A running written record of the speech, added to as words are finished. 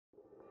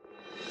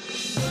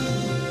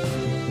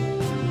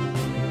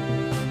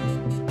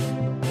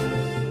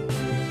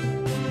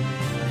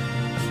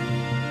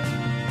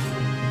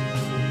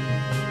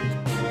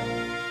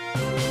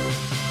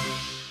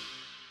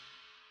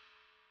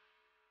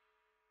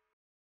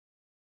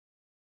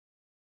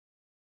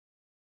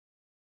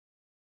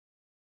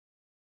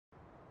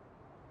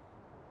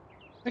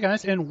Hey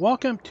guys, and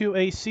welcome to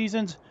a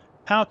Seasons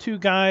how-to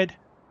guide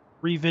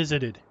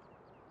revisited.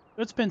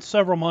 It's been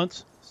several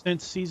months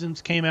since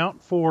Seasons came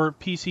out for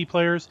PC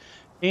players,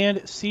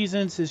 and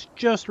Seasons is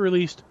just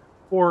released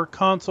for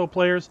console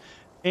players,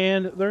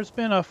 and there's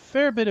been a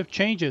fair bit of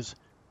changes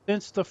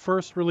since the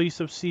first release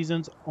of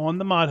Seasons on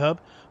the Mod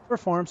Hub for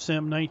Farm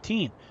Sim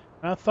 19.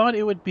 And I thought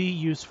it would be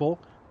useful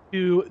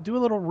to do a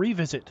little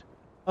revisit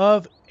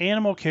of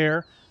animal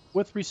care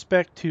with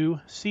respect to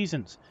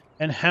Seasons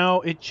and how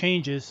it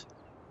changes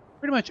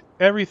pretty much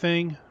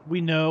everything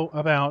we know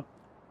about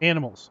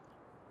animals.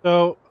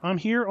 So I'm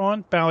here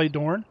on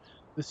Ballydorn.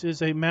 This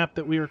is a map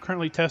that we are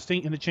currently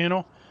testing in the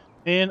channel.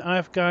 And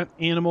I've got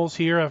animals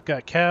here. I've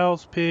got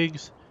cows,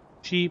 pigs,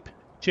 sheep,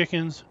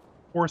 chickens,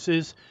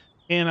 horses,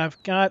 and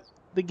I've got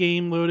the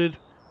game loaded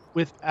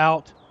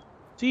without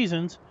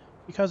seasons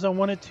because I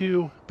wanted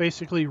to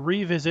basically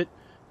revisit,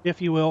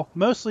 if you will,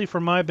 mostly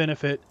for my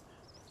benefit,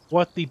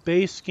 what the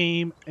base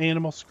game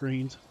animal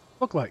screens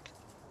look like.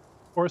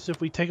 Of course,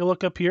 if we take a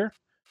look up here,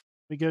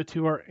 we go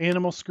to our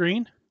animal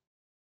screen.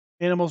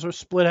 Animals are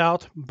split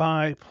out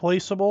by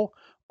placeable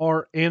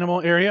or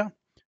animal area.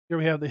 Here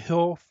we have the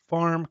hill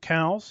farm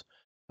cows.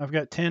 I've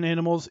got 10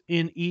 animals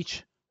in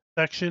each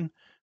section.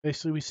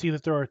 Basically, we see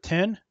that there are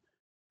 10.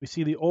 We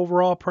see the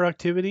overall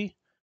productivity,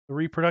 the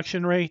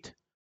reproduction rate,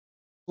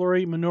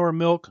 slurry, manure,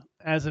 milk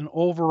as an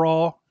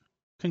overall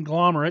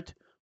conglomerate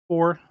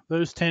for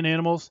those 10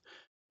 animals.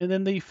 And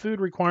then the food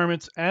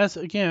requirements as,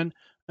 again,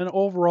 an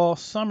overall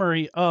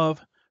summary of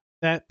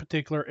that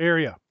particular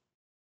area.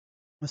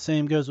 The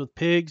same goes with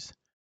pigs,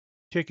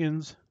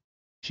 chickens,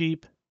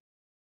 sheep,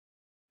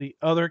 the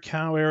other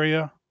cow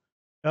area,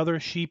 other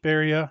sheep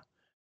area,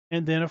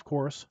 and then, of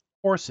course,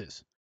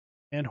 horses.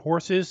 And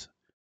horses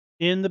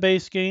in the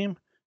base game,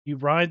 you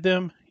ride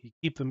them, you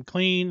keep them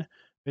clean.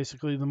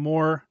 Basically, the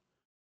more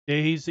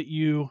days that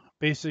you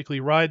basically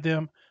ride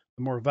them,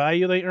 the more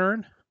value they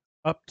earn,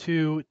 up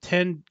to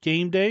 10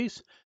 game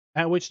days,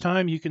 at which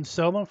time you can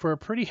sell them for a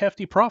pretty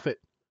hefty profit.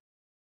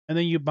 And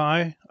then you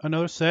buy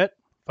another set,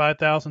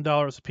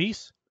 $5,000 a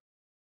piece,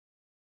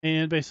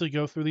 and basically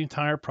go through the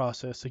entire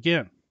process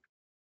again.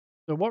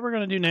 So what we're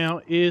going to do now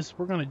is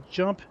we're going to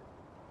jump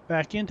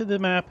back into the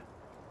map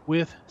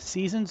with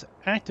seasons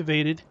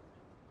activated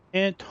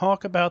and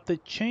talk about the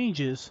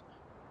changes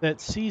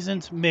that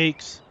seasons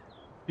makes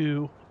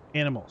to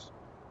animals.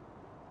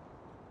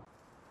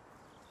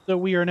 So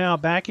we are now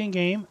back in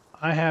game.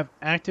 I have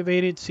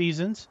activated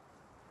seasons,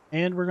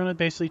 and we're going to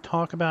basically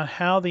talk about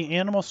how the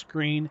animal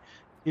screen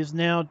is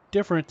now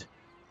different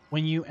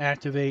when you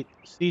activate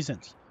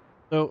seasons.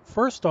 So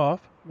first off,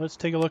 let's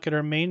take a look at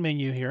our main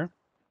menu here.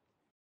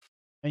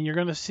 And you're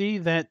going to see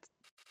that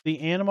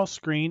the animal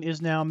screen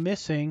is now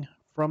missing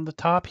from the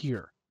top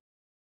here.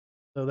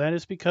 So that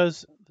is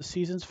because the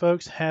Seasons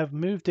folks have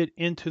moved it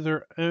into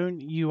their own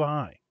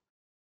UI.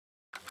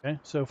 Okay,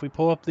 so if we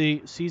pull up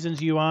the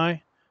Seasons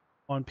UI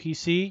on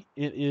PC,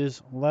 it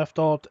is left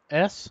alt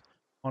S.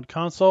 On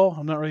console,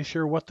 I'm not really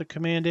sure what the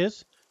command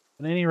is.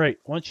 At any rate,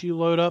 once you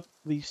load up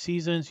the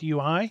Seasons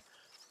UI,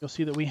 you'll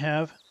see that we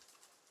have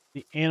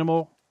the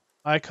animal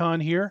icon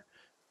here.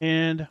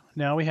 And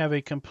now we have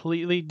a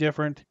completely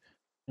different,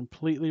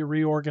 completely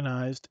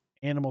reorganized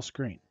animal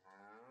screen.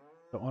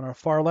 So on our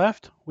far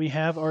left, we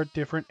have our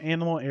different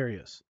animal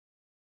areas.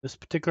 This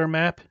particular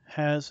map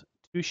has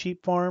 2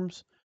 sheep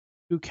farms,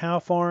 2 cow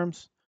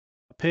farms,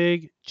 a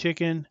pig,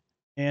 chicken,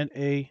 and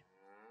a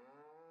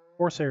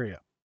horse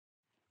area.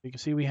 You can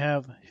see we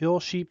have Hill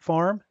Sheep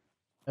Farm,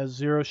 has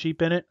 0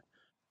 sheep in it.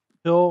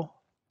 Hill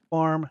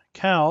Farm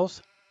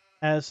Cows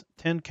has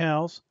 10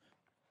 cows.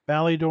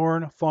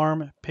 Ballydorn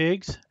Farm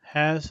Pigs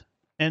has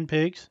 10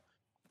 pigs.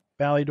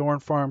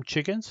 Ballydorn Farm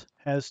Chickens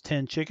has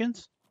 10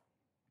 chickens.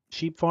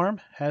 Sheep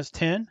Farm has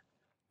 10.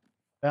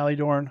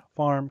 Ballydorn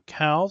Farm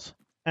Cows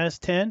has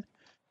 10.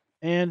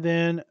 And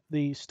then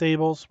the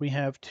stables, we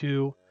have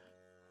 2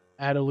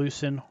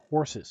 Adelucin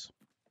horses.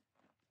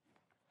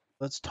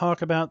 Let's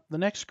talk about the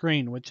next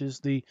screen, which is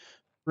the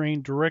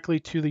screen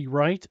directly to the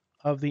right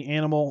of the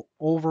animal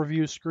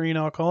overview screen,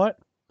 I'll call it.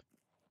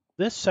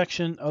 This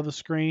section of the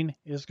screen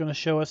is going to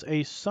show us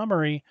a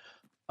summary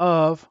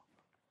of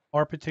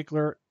our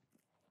particular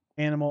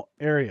animal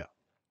area.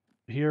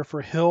 Here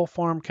for hill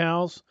farm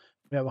cows,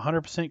 we have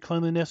 100%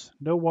 cleanliness,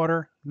 no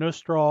water, no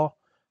straw,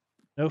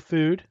 no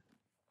food.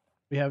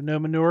 We have no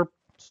manure,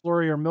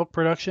 slurry, or milk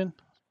production.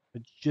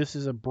 It just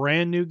is a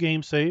brand new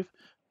game save,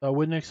 so I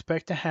wouldn't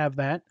expect to have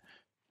that.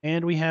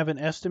 And we have an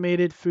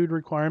estimated food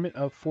requirement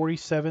of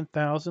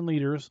 47,000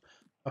 liters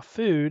of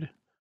food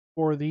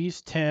for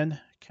these 10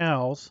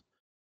 cows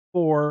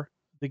for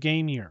the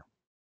game year.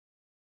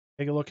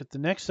 Take a look at the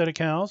next set of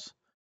cows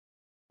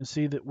and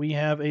see that we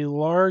have a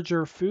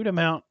larger food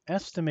amount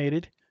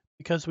estimated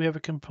because we have a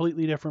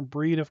completely different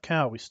breed of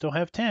cow. We still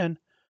have 10,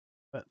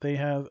 but they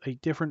have a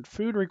different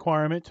food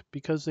requirement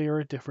because they are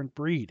a different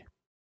breed.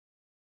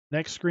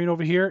 Next screen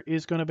over here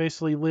is going to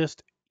basically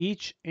list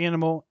each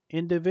animal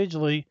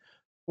individually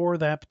for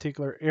that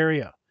particular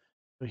area.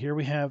 So here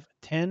we have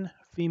 10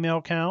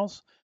 female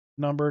cows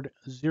numbered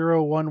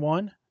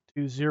 011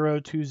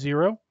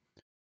 02020,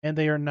 and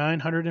they are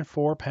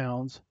 904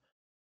 pounds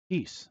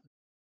apiece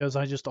because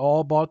I just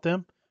all bought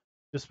them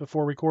just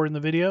before recording the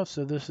video.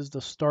 So this is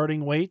the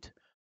starting weight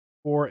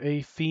for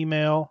a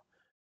female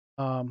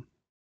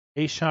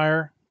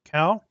Ayrshire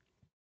cow.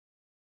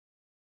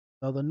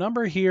 Now the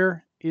number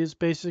here is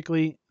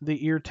basically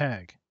the ear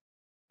tag.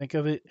 Think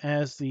of it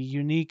as the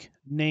unique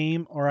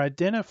name or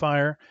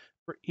identifier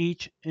for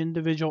each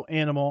individual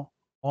animal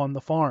on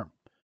the farm.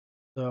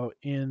 So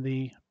in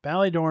the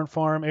Ballydorn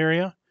farm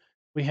area,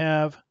 we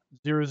have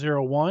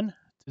 001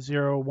 to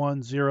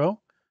 010.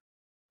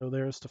 So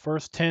there's the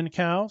first 10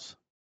 cows.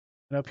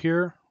 And up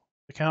here,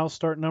 the cows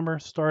start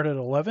at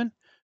 11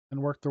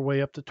 and work their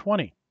way up to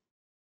 20. If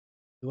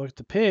you look at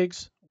the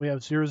pigs, we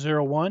have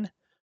 001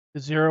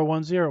 to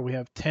 010. We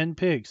have 10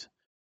 pigs.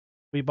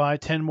 We buy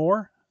 10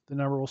 more, the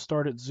number will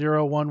start at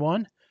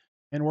 011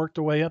 and work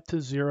their way up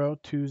to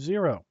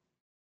 020.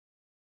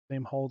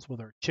 Same holds with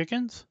our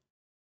chickens,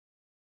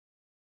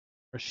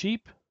 our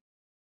sheep,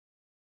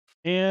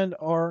 and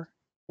our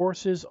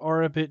horses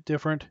are a bit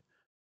different.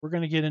 We're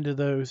going to get into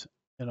those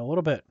in a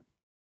little bit.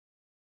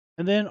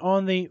 And then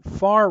on the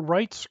far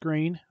right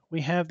screen, we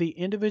have the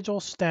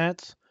individual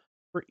stats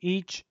for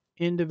each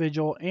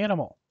individual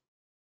animal.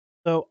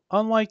 So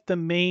unlike the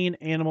main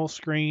animal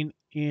screen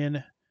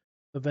in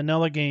the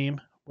vanilla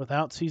game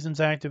without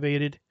seasons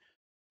activated,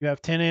 you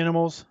have 10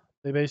 animals.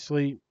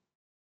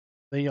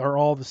 They are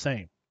all the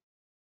same.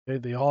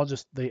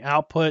 They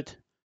output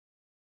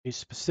a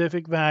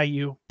specific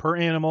value per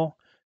animal.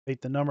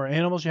 Take the number of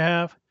animals you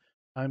have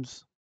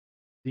times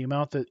the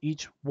amount that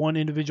each one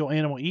individual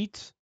animal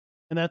eats,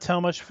 and that's how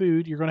much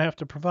food you're going to have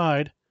to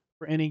provide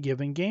for any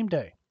given game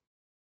day.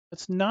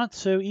 It's not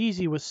so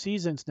easy with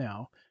seasons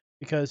now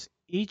because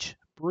each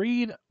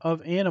breed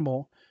of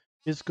animal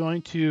is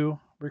going to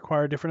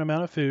require a different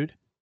amount of food.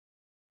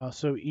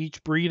 So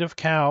each breed of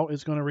cow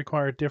is going to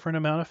require a different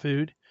amount of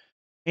food,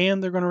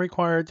 and they're going to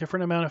require a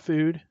different amount of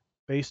food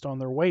based on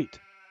their weight.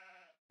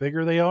 The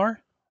bigger they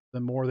are, the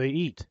more they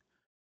eat.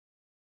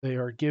 They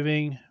are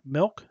giving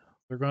milk,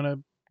 they're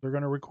going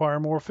to require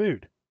more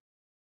food.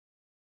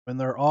 When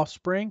they're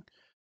offspring,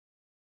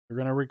 they're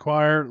going to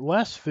require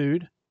less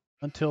food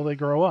until they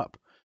grow up.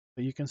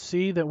 But you can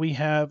see that we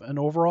have an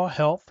overall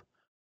health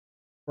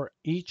for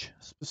each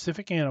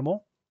specific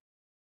animal.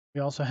 We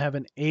also have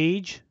an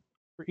age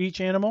for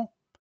each animal,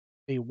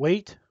 a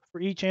weight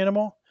for each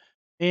animal,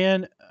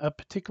 and a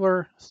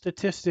particular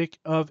statistic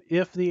of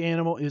if the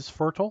animal is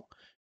fertile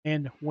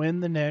and when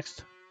the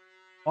next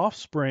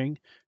offspring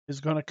is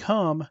going to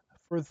come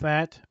for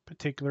that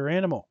particular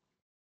animal.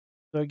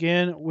 So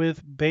again,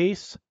 with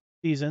base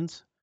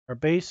seasons or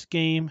base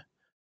game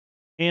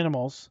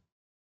animals,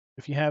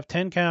 if you have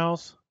 10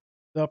 cows,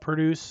 they'll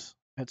produce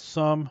at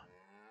some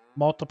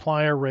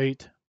multiplier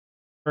rate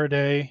per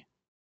day.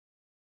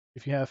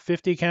 If you have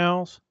 50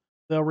 cows,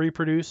 they'll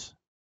reproduce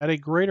at a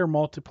greater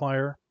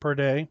multiplier per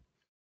day.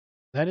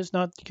 That is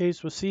not the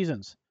case with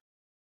seasons.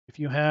 If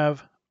you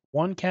have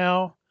 1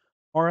 cow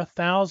or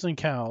 1,000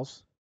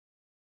 cows,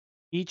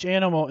 each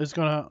animal is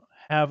going to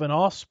have an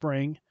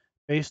offspring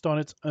based on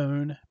its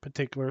own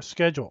particular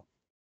schedule.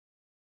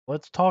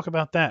 Let's talk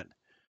about that.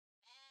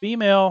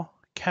 Female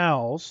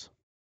cows,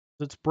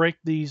 let's break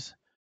these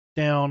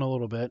down a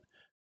little bit.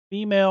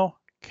 Female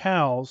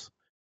cows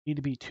need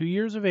to be 2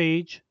 years of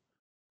age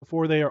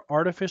before they are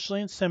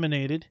artificially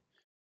inseminated,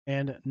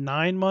 and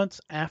 9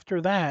 months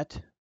after that,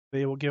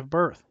 they will give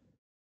birth.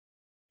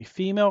 A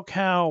female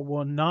cow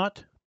will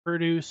not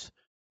produce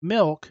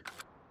milk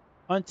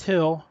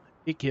until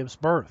it gives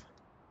birth.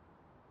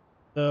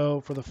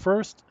 So for the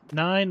first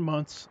 9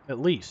 months at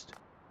least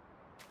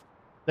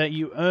that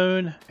you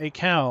own a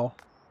cow,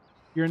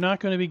 you're not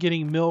going to be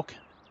getting milk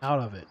out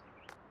of it.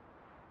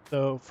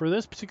 So for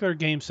this particular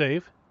game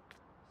save,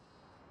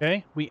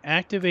 okay, we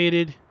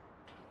activated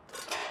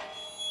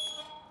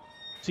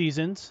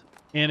seasons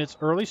and it's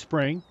early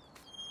spring.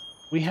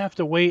 We have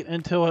to wait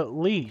until at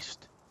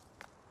least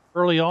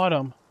early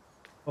autumn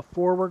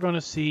before we're going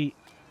to see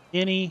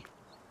any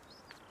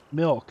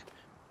milk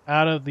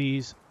out of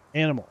these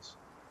animals.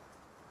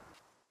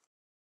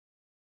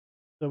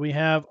 So we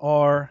have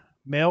our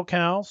male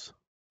cows,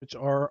 which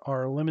are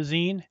our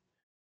limousine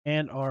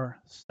and our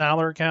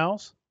Staller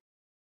cows.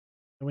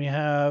 And we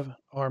have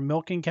our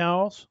milking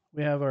cows.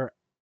 We have our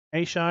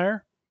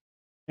Ayrshire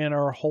and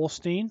our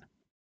Holstein.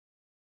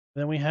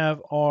 Then we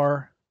have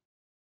our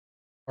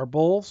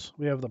bulls.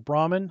 We have the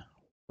Brahman,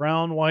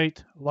 brown,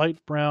 white,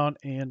 light brown,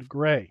 and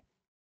gray.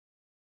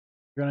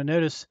 You're going to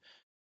notice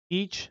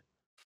each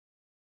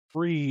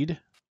breed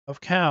of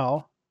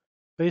cow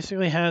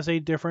basically has a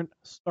different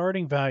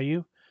starting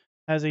value,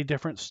 has a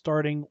different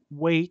starting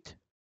weight,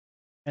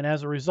 and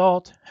as a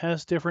result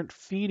has different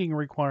feeding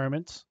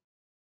requirements,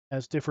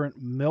 has different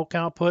milk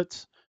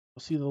outputs.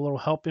 You'll see the little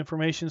help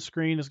information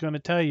screen is going to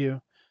tell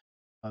you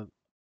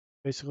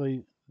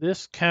basically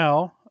this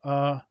cow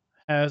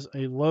has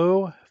a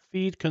low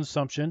feed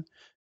consumption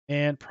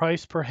and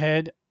price per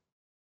head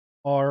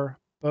are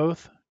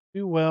both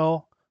too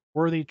well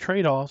worthy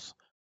trade-offs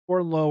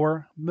for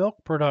lower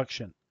milk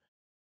production.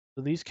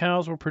 So these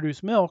cows will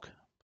produce milk.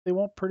 They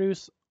won't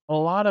produce a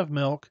lot of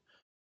milk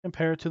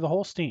compared to the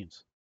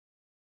Holsteins,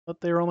 but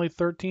they're only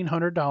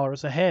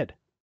 $1,300 a head.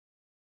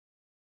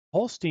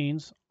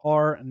 Holsteins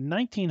are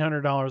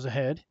 $1,900 a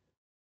head.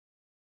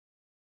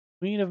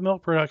 Queen of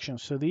milk production.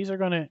 So these are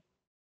going to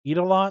eat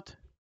a lot.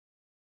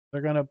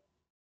 They're going to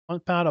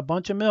pump out a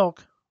bunch of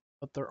milk,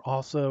 but they're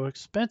also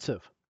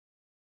expensive.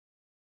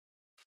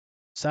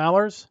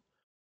 Sours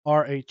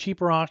are a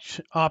cheaper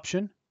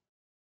option.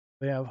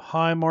 They have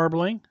high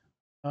marbling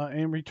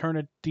and return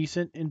a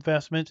decent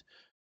investment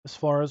as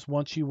far as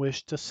once you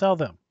wish to sell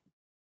them.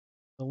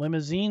 The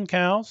limousine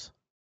cows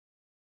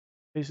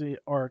basically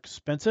are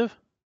expensive,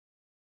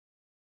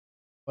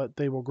 but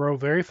they will grow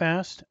very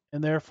fast,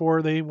 and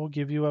therefore they will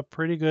give you a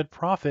pretty good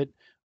profit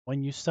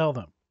when you sell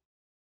them.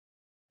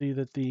 See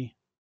that the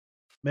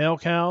male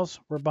cows,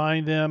 we're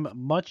buying them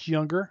much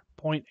younger,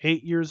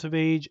 0.8 years of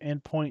age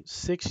and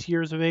 0.6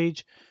 years of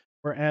age,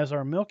 whereas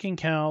our milking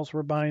cows,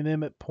 we're buying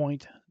them at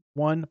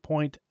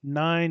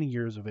 0.9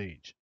 years of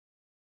age.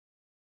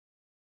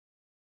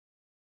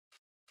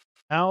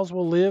 Cows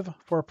will live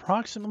for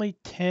approximately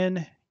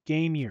 10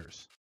 game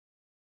years.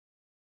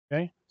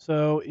 Okay,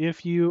 so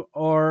if you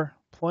are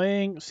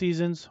playing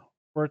seasons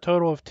for a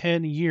total of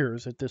 10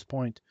 years at this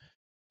point,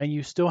 and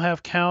you still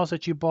have cows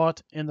that you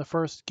bought in the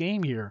first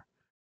game year,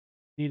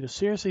 you need to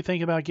seriously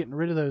think about getting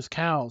rid of those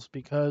cows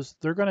because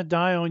they're going to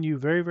die on you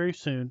very, very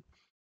soon.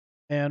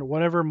 And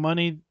whatever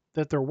money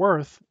that they're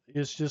worth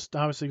is just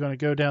obviously going to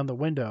go down the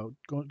window,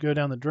 go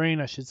down the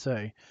drain, I should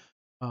say.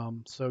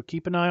 So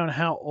keep an eye on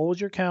how old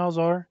your cows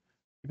are.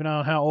 Keep an eye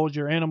on how old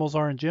your animals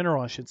are in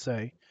general, I should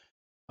say.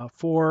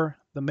 For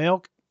the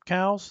male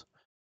cows,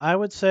 I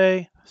would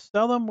say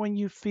sell them when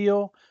you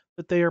feel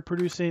that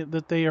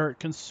they are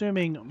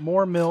consuming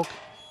more milk,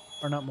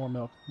 or not more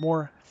milk,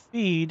 more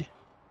feed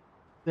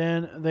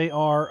than they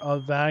are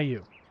of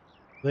value.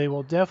 They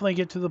will definitely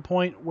get to the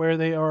point where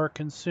they are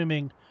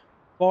consuming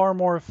far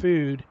more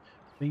food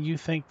than you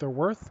think they're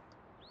worth.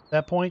 At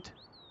that point,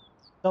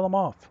 sell them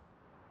off.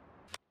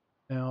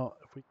 Now,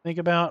 if we think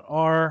about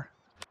our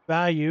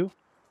value,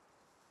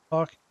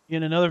 talk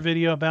in another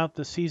video about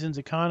the season's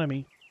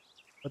economy,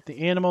 but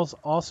the animals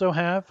also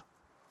have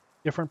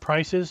different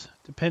prices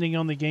depending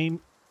on the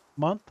game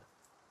month.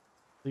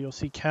 So you'll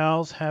see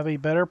cows have a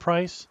better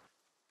price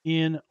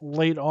in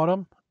late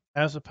autumn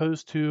as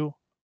opposed to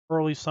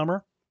early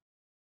summer.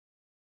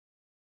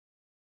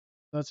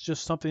 That's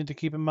just something to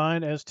keep in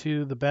mind as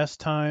to the best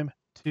time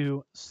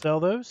to sell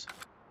those.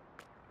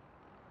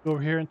 Go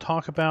over here and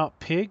talk about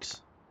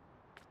pigs.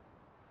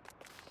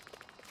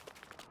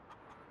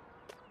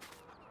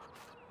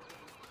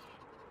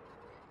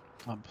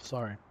 I'm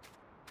sorry.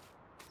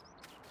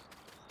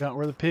 Got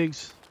where the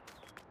pigs.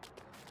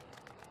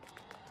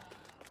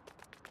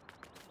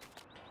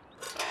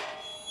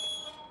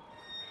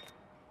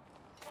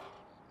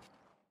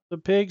 The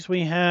pigs,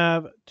 we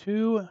have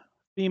two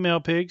female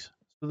pigs.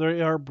 So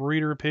they are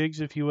breeder pigs,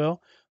 if you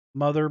will,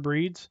 mother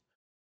breeds.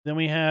 Then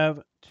we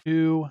have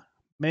two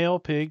male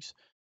pigs.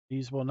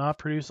 These will not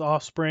produce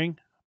offspring,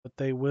 but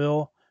they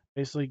will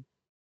basically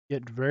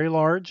get very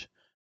large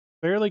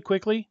fairly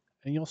quickly,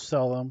 and you'll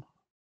sell them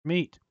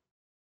meat.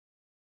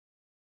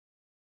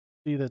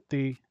 See that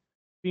the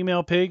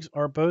female pigs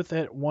are both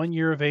at 1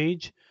 year of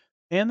age,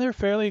 and they're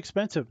fairly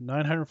expensive,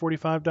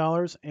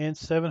 $945 and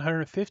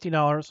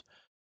 $750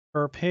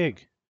 per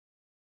pig.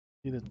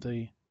 See that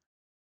the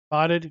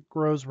spotted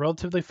grows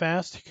relatively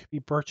fast, it can be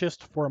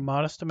purchased for a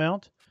modest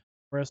amount,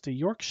 whereas the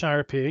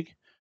Yorkshire pig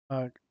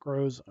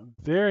grows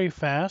very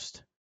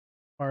fast,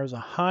 requires a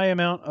high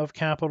amount of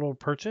capital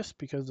purchase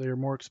because they are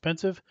more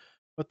expensive,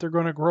 but they're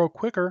going to grow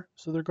quicker,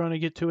 so they're going to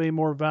get to a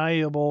more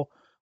valuable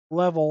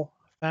level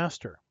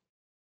faster.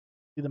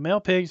 The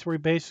male pigs, we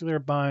basically are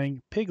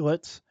buying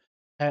piglets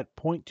at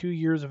 0.2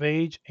 years of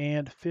age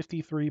and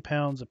 53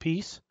 pounds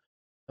apiece.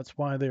 That's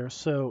why they're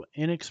so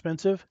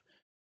inexpensive.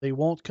 They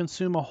won't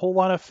consume a whole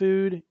lot of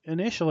food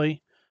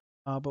initially,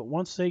 but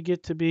once they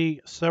get to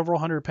be several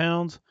hundred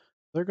pounds,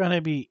 they're going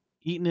to be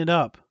eating it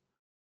up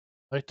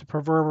like the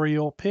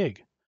proverbial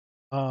pig.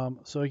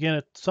 So again,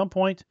 at some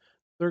point,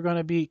 they're going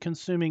to be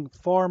consuming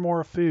far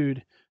more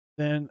food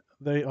than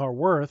they are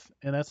worth,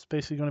 and that's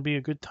basically going to be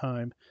a good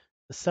time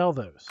to sell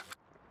those.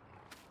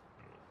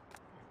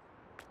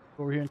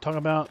 Over here and talk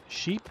about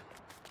sheep.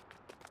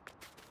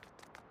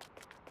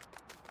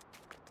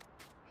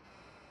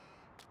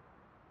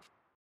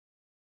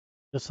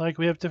 Just like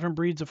we have different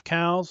breeds of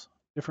cows,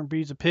 different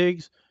breeds of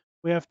pigs,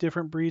 we have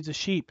different breeds of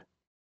sheep.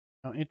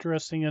 Now,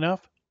 interesting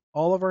enough,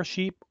 all of our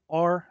sheep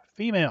are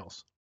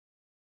females,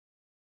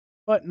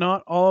 but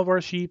not all of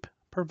our sheep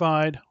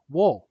provide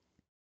wool.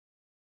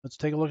 Let's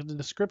take a look at the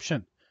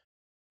description.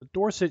 The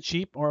Dorset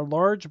sheep are a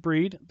large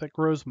breed that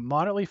grows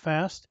moderately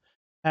fast,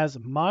 has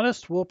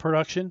modest wool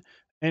production,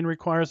 and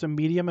requires a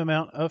medium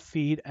amount of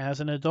feed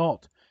as an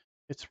adult.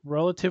 It's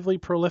relatively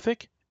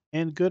prolific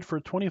and good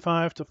for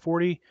 25 to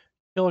 40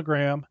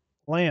 kilogram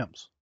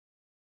lambs.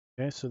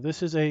 Okay, so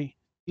this is a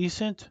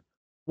decent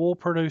wool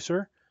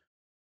producer.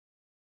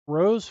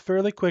 grows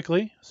fairly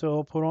quickly, so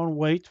it'll put on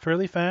weight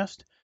fairly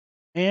fast,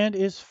 and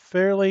is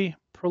fairly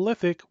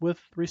prolific with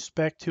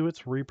respect to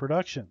its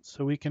reproduction.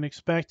 So we can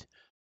expect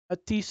a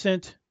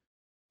decent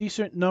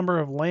number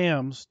of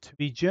lambs to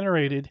be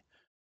generated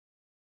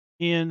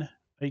in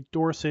a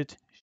Dorset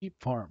sheep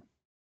farm.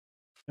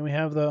 And we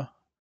have the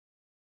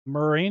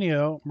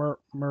Merino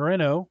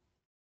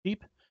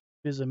sheep.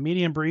 It is a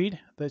medium breed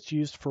that's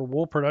used for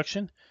wool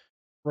production.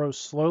 Grows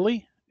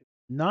slowly,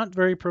 not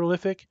very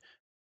prolific,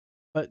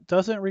 but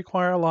doesn't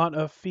require a lot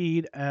of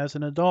feed as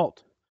an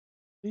adult.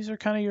 These are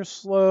kind of your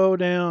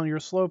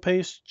slow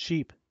paced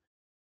sheep.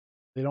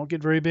 They don't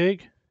get very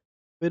big.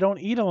 They don't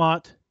eat a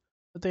lot,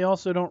 but they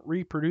also don't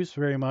reproduce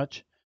very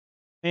much.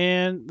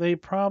 And they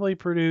probably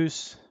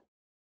produce,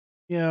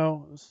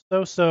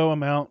 so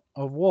amount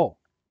of wool.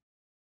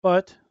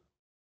 But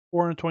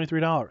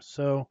 $423.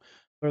 So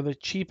they're the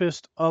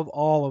cheapest of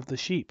all of the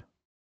sheep.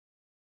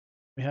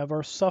 We have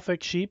our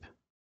Suffolk sheep,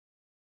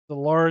 the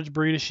large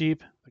breed of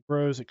sheep that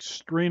grows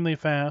extremely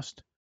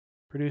fast,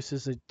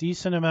 produces a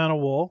decent amount of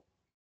wool,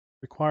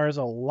 requires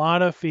a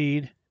lot of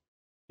feed,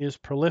 is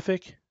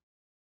prolific,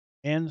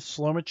 and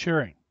slow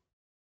maturing.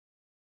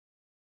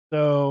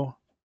 So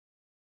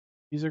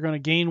these are going to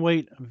gain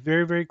weight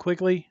very, very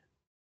quickly.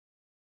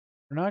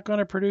 They're not going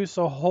to produce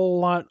a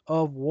whole lot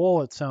of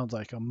wool, it sounds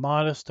like, a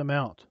modest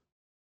amount.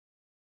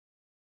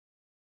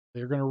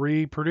 They're going to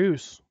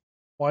reproduce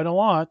quite a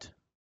lot,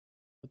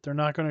 but they're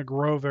not going to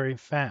grow very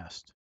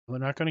fast. They're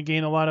not going to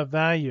gain a lot of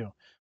value.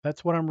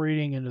 That's what I'm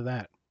reading into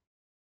that.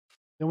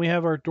 Then we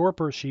have our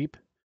Dorper sheep,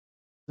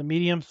 the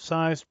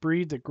medium-sized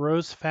breed that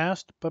grows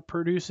fast but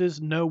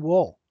produces no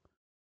wool.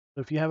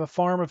 So if you have a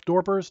farm of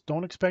Dorpers,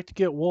 don't expect to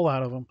get wool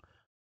out of them.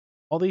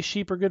 All these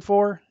sheep are good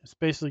for is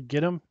basically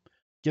get them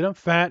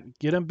fat,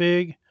 get them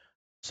big,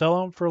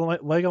 sell them for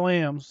leg of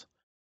lambs,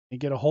 and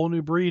get a whole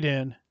new breed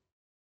in,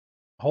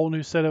 a whole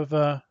new set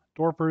of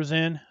Dorpers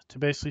in to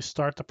basically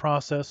start the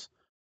process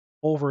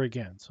over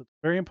again. So it's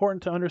very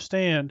important to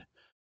understand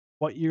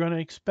what you're going to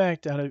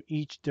expect out of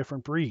each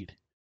different breed.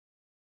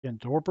 Again,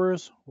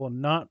 Dorpers will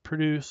not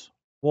produce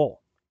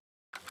wool.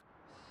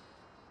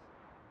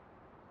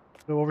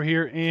 Go over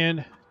here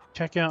and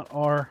check out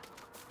our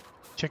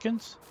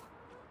chickens.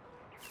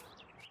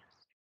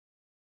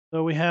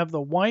 So we have the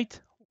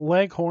white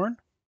leghorn.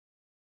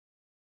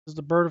 This is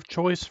the bird of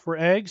choice for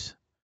eggs.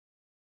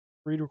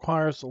 Breed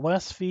requires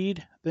less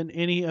feed than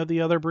any of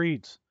the other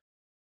breeds.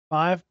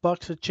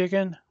 $5 a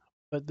chicken,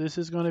 but this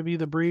is going to be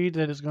the breed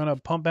that is going to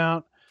pump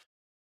out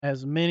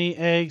as many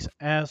eggs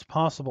as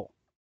possible.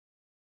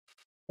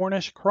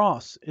 Cornish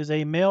cross is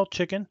a male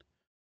chicken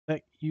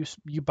that you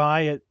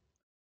buy at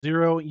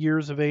 0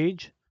 years of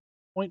age,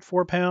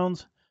 0.4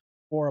 pounds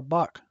for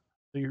 $1.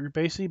 So you're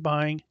basically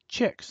buying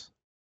chicks.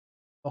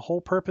 The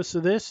whole purpose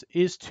of this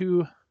is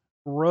to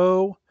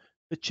grow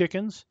the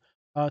chickens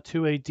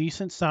to a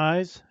decent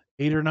size,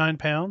 8 or 9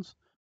 pounds,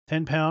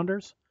 10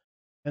 pounders,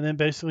 and then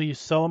basically you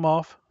sell them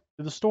off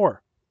to the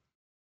store.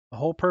 The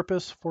whole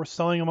purpose for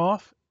selling them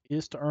off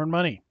is to earn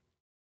money.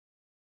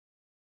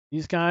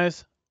 These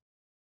guys,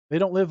 they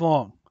don't live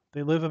long.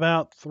 They live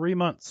about 3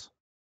 months.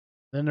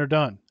 Then they're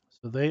done.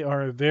 So they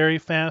are a very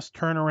fast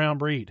turnaround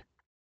breed.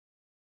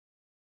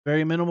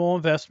 Very minimal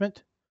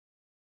investment,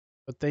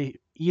 but they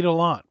eat a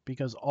lot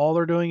because all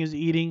they're doing is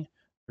eating.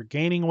 They're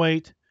gaining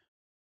weight.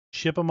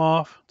 Ship them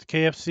off to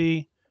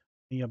KFC,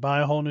 and you buy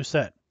a whole new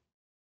set.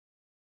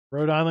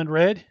 Rhode Island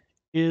Red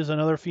is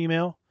another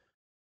female,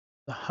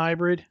 the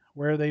hybrid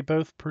where they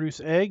both produce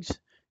eggs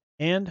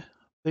and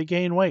they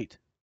gain weight.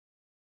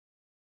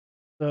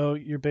 So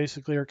you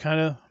basically are kind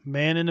of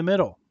man in the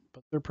middle,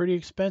 but they're pretty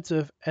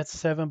expensive at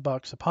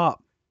 $7 a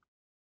pop.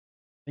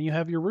 Then you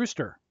have your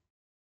rooster,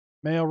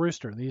 male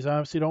rooster. These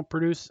obviously don't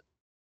produce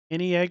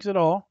any eggs at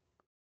all,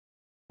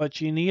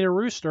 but you need a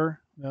rooster.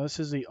 Now, this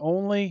is the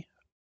only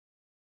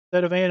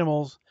set of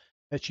animals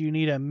that you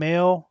need a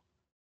male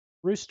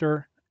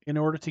rooster in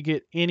order to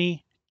get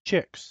any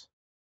chicks.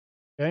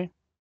 Okay?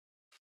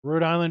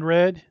 Rhode Island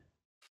Red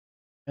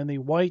and the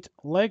white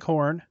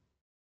leghorn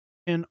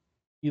can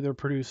either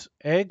produce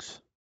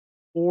eggs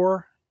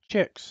or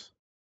chicks.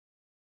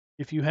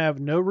 If you have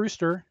no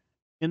rooster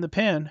in the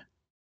pen,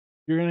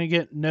 you're going to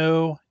get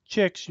no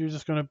chicks. They're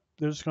just going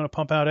to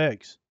pump out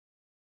eggs.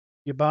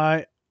 You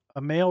buy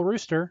a male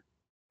rooster,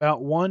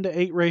 about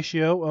 1-to-8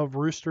 ratio of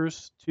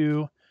roosters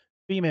to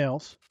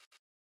females,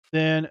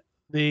 then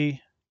the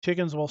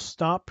chickens will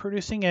stop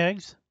producing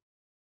eggs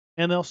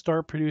and they'll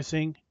start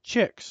producing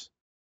chicks.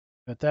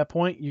 At that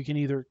point, you can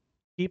either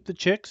keep the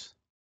chicks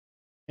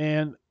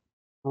and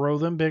grow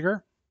them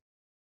bigger,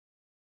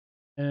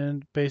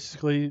 and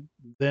basically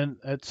then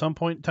at some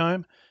point in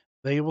time,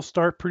 they will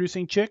start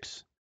producing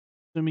chicks,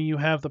 assuming you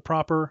have the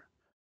proper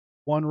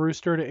 1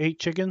 rooster to 8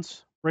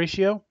 chickens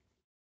ratio.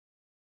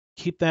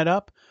 Keep that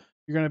up.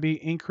 You're going to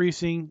be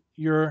increasing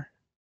your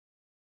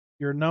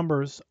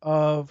numbers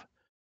of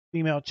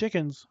female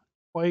chickens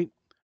quite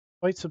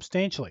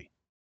substantially.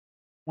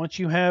 Once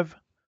you have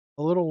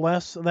a little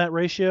less of that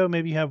ratio,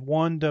 maybe you have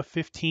 1 to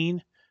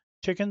 15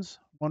 chickens,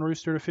 1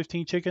 rooster to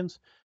 15 chickens,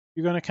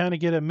 you're going to kind of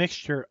get a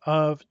mixture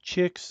of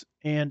chicks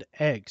and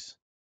eggs.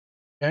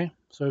 Okay,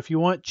 so if you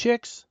want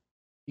chicks,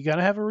 you got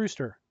to have a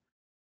rooster.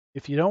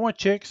 If you don't want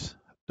chicks,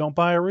 don't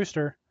buy a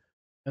rooster,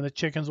 and the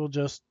chickens will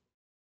just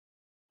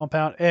pump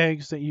out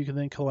eggs that you can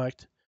then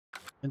collect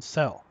and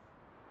sell.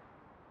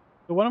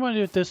 So what I'm going to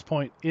do at this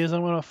point is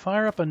I'm going to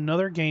fire up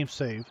another game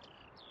save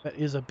that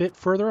is a bit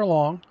further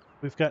along.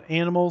 We've got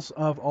animals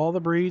of all the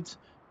breeds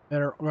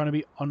that are going to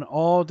be on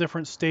all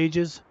different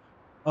stages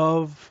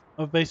of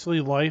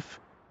basically life,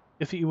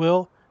 if you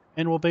will,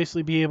 and we'll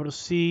basically be able to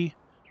see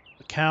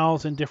the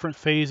cows in different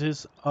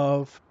phases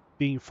of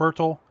being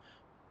fertile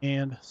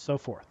and so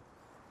forth.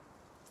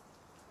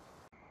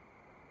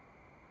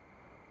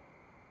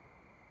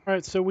 All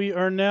right, so we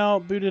are now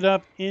booted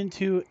up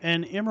into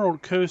an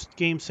Emerald Coast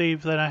game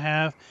save that I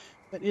have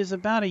that is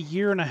about a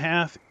year and a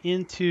half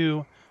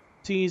into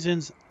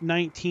Seasons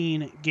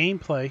 19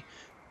 gameplay.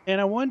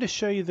 And I wanted to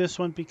show you this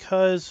one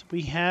because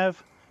we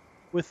have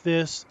with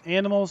this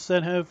animals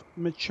that have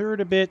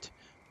matured a bit.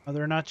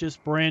 They're not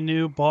just brand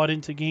new, bought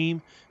into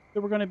game.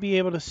 So we're going to be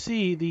able to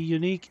see the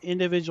unique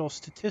individual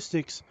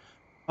statistics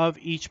of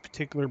each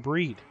particular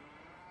breed.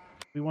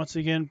 We once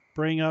again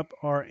bring up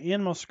our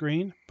animal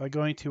screen by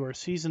going to our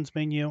seasons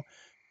menu.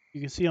 You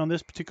can see on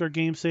this particular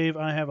game save,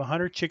 I have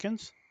 100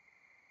 chickens,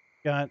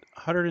 got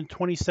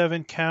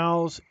 127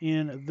 cows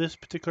in this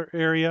particular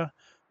area,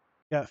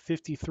 got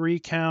 53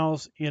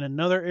 cows in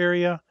another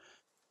area.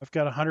 I've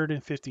got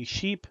 150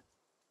 sheep,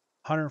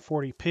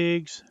 140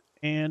 pigs,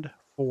 and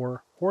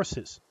 4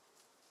 horses.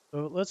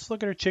 So let's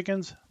look at our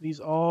chickens. They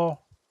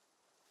all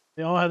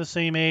have the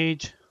same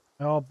age.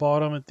 I all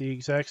bought them at the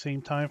exact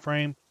same time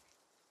frame.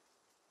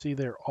 See,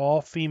 they're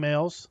all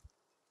females.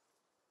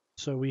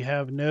 So we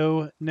have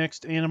no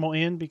next animal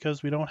in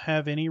because we don't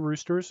have any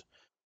roosters.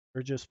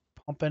 They're just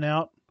pumping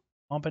out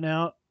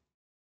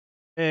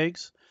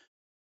eggs.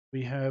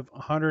 We have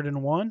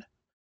 101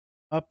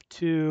 up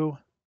to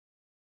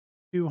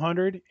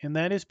 200, and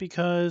that is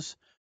because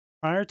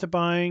prior to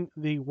buying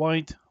the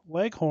white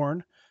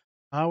leghorn,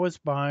 I was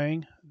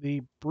buying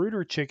the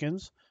brooder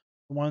chickens,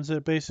 the ones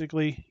that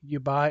basically you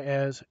buy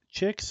as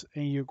chicks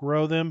and you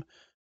grow them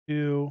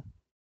to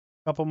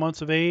a couple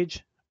months of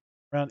age,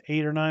 around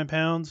 8 or 9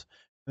 pounds,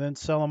 and then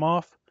sell them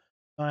off.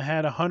 I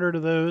had 100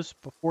 of those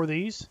before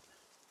these,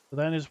 so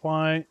that is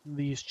why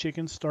these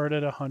chickens start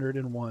at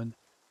 101 as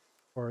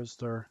far as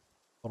their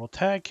little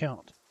tag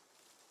count.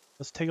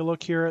 Let's take a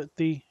look here at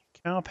the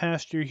cow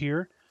pasture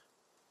here.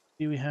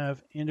 See, we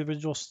have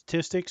individual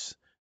statistics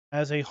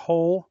as a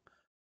whole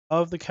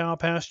of the cow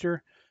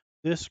pasture.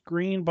 This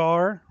green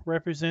bar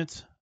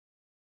represents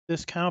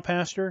this cow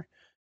pasture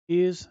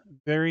is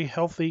very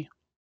healthy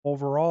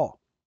overall.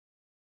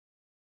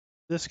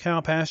 This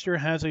cow pasture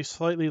has a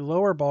slightly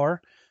lower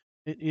bar.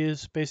 It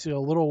is basically a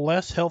little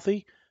less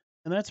healthy,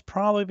 and that's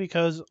probably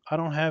because I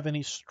don't have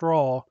any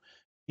straw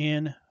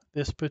in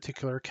this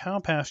particular cow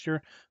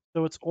pasture,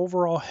 so its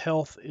overall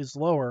health is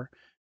lower.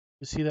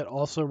 You see that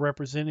also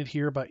represented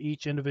here by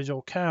each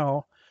individual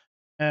cow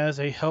as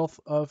a health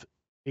of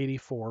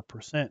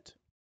 84%.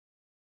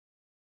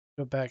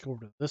 Go back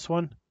over to this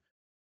one.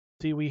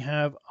 See, we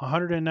have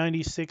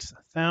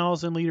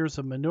 196,000 liters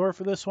of manure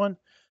for this one,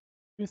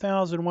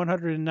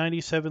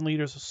 2,197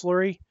 liters of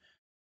slurry,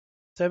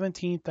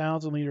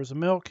 17,000 liters of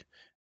milk,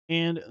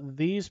 and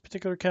these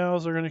particular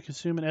cows are going to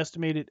consume an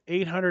estimated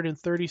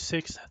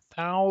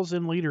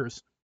 836,000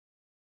 liters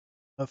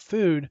of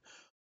food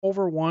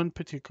over one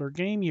particular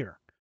game year.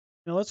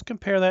 Now let's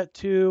compare that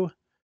to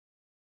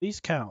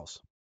these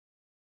cows.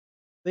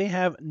 They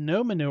have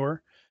no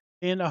manure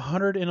and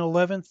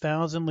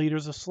 111,000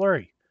 liters of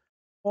slurry.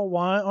 Well,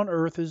 why on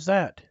earth is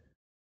that?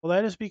 Well,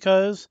 that is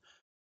because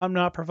I'm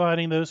not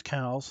providing those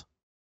cows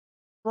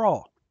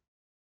straw.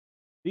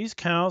 These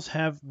cows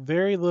have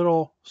very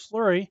little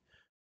slurry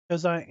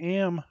because I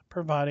am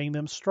providing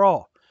them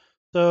straw.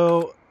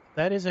 So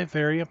that is a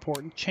very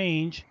important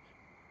change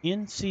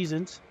in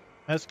seasons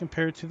as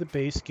compared to the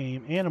base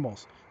game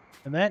animals.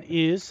 And that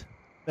is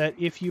that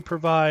if you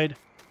provide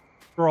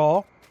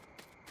straw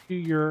to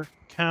your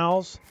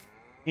cows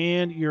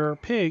and your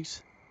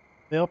pigs,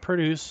 they'll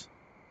produce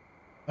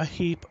a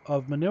heap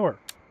of manure.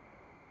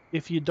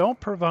 If you don't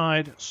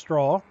provide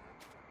straw,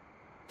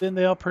 then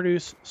they'll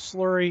produce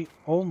slurry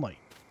only.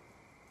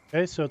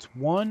 Okay, so it's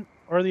one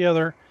or the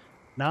other,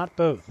 not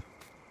both.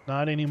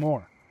 Not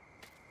anymore.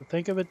 So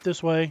think of it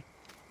this way.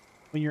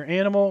 When your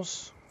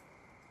animals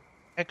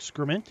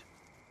excrement,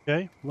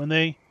 okay, when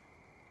they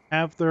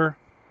have their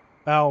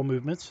bowel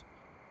movements,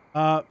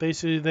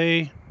 basically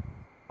they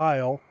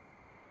pile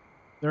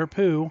their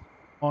poo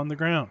on the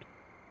ground.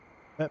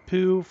 That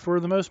poo, for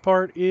the most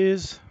part,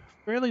 is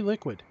fairly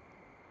liquid.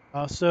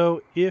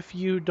 So if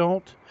you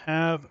don't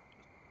have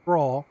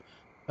straw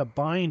to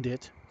bind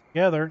it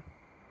together,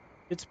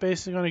 it's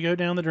basically going to go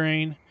down the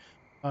drain.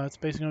 It's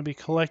basically going to be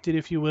collected,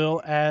 if you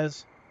will,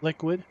 as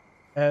liquid,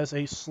 as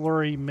a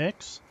slurry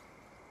mix.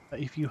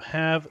 If you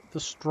have the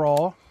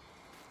straw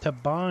to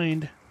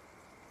bind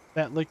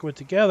that liquid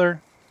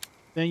together,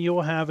 then you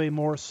will have a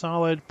more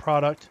solid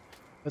product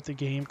that the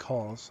game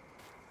calls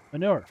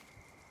manure.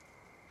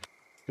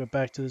 Go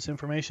back to this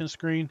information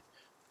screen,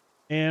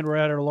 and we're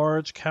at our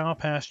large cow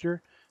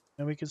pasture,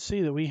 and we can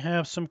see that we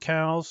have some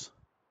cows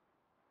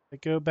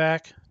that go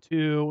back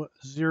to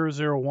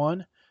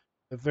 001.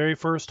 The very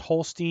first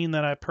Holstein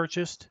that I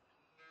purchased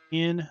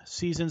in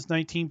Seasons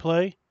 19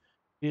 play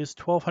is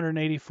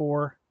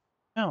 1,284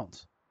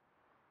 pounds.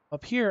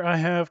 Up here, I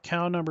have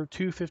cow number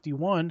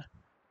 251.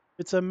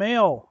 It's a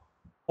male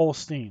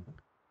Holstein.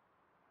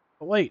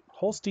 But wait,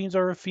 Holsteins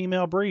are a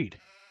female breed.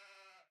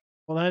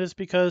 Well, that is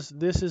because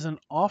this is an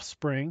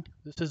offspring.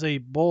 This is a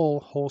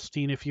bull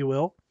Holstein, if you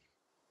will,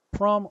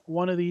 from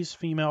one of these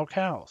female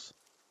cows.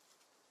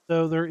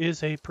 So there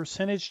is a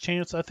percentage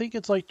chance, I think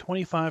it's like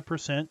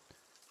 25%.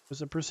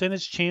 There's a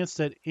percentage chance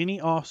that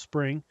any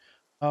offspring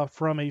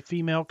from a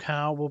female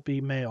cow will be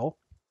male.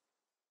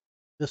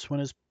 This one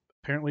is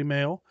apparently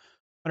male,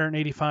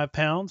 185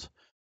 pounds,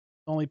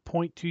 only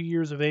 0.2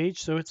 years of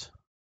age, so it's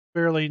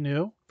fairly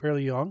new,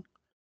 fairly young.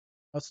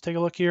 Let's take a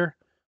look here.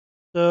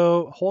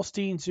 So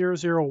Holstein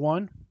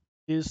 001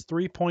 is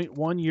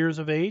 3.1 years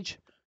of age,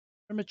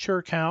 a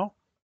mature cow.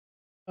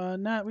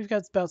 We've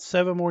got about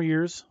 7 more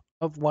years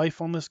of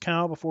life on this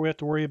cow before we have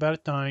to worry about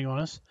it dying on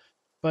us.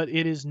 But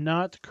it is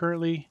not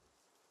currently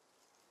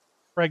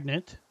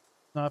pregnant,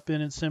 not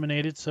been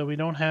inseminated, so we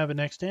don't have a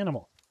next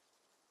animal.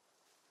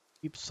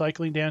 Keep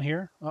cycling down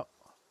here.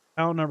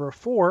 Cow number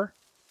 4,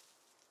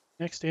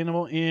 next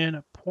animal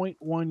in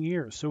 0.1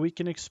 years. So we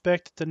can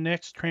expect the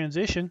next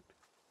transition,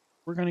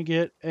 we're going to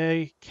get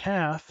a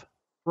calf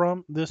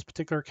from this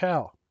particular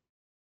cow.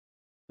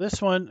 This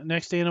one,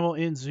 next animal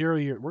in 0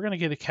 years. We're going to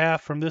get a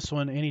calf from this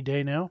one any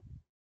day now.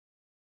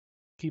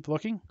 Keep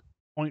looking.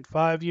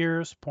 0.5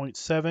 years,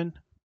 0.7,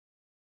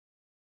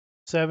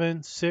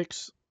 7,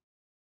 6.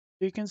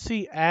 You can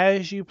see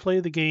as you play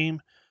the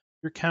game,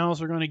 your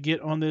cows are going to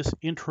get on this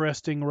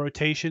interesting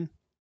rotation.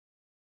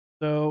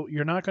 So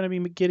you're not going to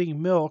be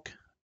getting milk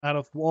out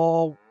of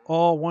all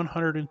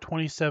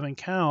 127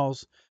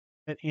 cows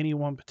at any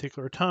one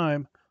particular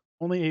time.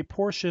 Only a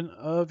portion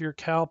of your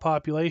cow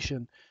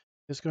population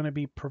is going to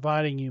be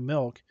providing you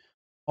milk.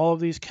 All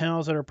of these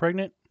cows that are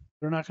pregnant,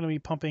 they're not going to be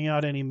pumping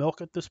out any milk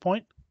at this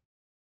point.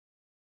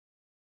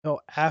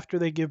 So after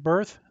they give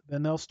birth,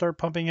 then they'll start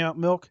pumping out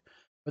milk.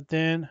 But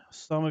then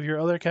some of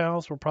your other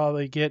cows will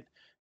probably get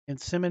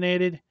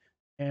inseminated,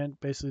 and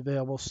basically they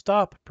will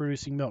stop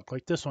producing milk,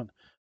 like this one,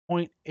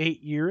 0.8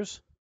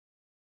 years.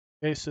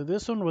 Okay, so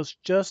this one was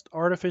just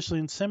artificially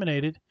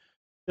inseminated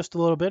just a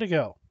little bit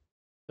ago.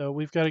 So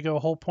we've got to go a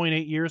whole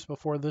 0.8 years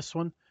before this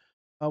one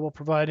will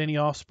provide any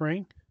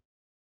offspring.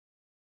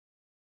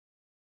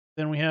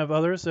 Then we have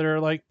others that are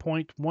like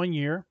 0.1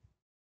 year.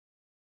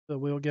 So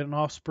we'll get an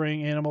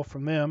offspring animal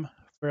from them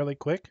fairly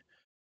quick.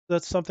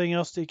 That's something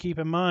else to keep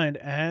in mind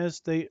as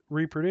they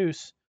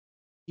reproduce.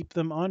 Keep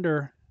them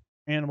under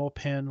animal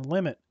pen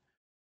limit.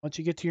 Once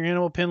you get to your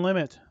animal pen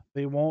limit,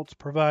 they won't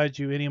provide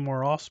you any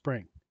more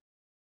offspring.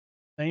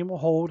 Same will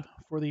hold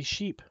for these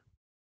sheep.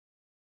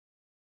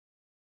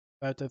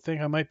 But I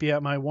think I might be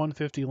at my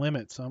 150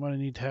 limit, so I'm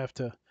going to have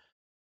to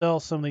sell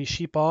some of these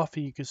sheep off.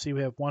 You can see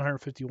we have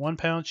 151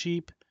 pound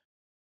sheep,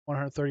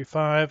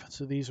 135.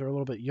 So these are a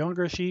little bit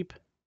younger sheep.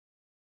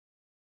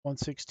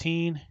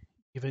 116,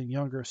 even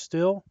younger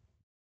still.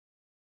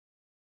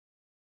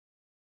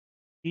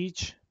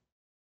 Each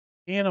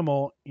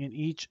animal in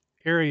each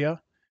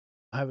area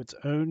will have its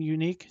own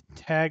unique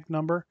tag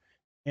number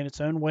and its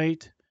own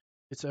weight,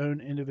 its own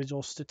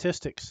individual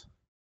statistics.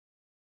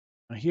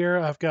 Now here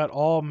I've got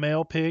all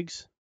male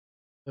pigs.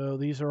 So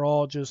these are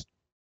all just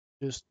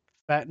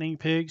fattening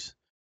pigs.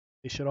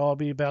 They should all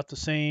be about the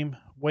same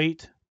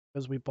weight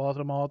because we bought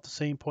them all at the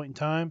same point in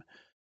time.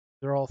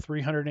 They're all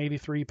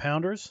 383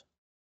 pounders.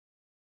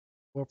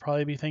 We'll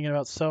probably be thinking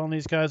about selling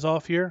these guys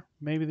off here,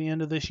 maybe the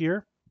end of this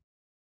year.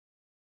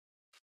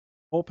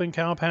 Open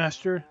cow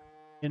pasture.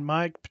 In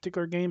my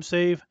particular game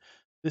save,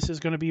 this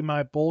is going to be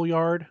my bull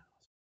yard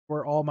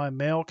where all my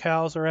male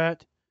cows are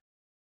at.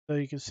 So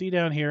you can see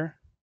down here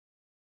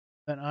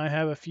that I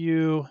have a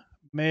few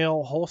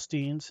male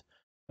Holsteins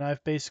and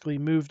I've basically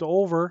moved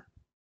over.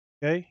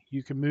 Okay,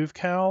 you can move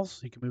cows,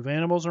 you can move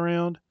animals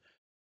around.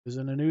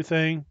 Isn't a new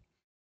thing.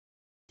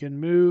 You can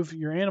move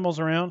your animals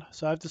around.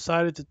 So I've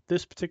decided that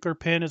this particular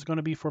pen is going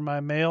to be for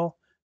my male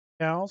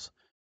cows.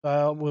 So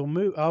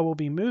I will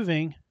be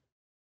moving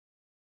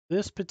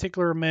this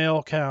particular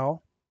male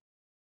cow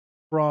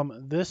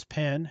from this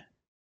pen,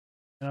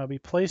 and I'll be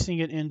placing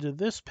it into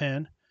this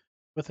pen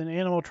with an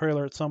animal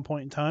trailer at some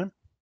point in time.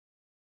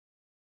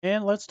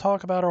 And let's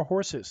talk about our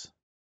horses.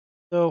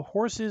 So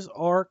horses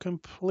are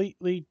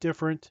completely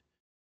different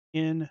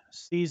in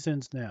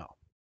seasons now.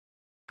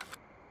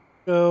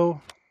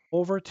 Go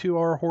over to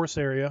our horse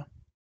area.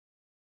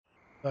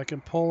 So I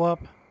can pull up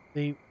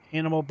the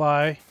animal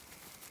buy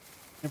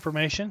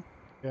information.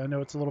 Okay, I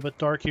know it's a little bit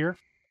dark here.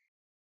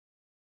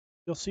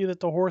 You'll see that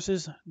the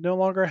horses no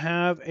longer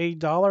have a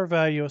dollar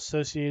value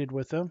associated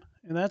with them,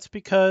 and that's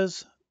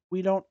because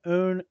we don't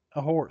own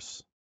a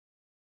horse.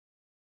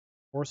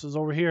 Horses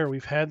over here,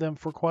 we've had them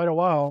for quite a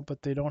while,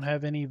 but they don't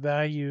have any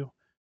value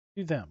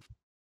to them.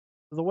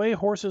 The way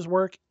horses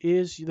work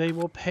is they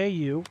will pay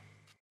you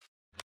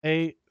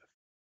a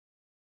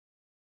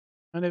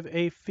kind of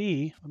a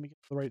fee. Let me get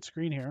the right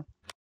screen here.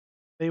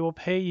 They will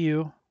pay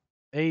you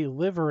a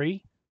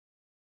livery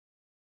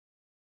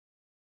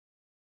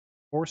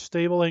or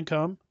stable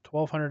income,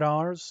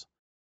 $1,200,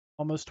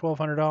 almost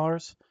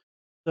 $1,200.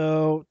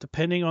 So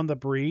depending on the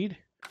breed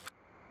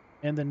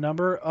and the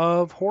number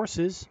of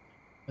horses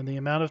and the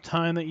amount of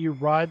time that you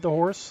ride the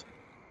horse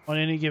on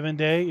any given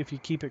day, if you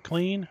keep it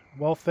clean,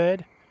 well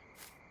fed,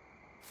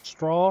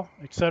 straw,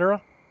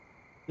 etc.,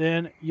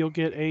 then you'll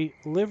get a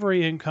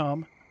livery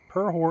income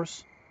per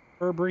horse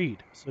per breed.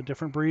 So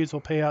different breeds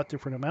will pay out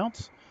different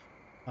amounts.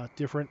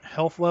 Different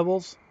health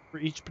levels for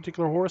each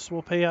particular horse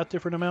will pay out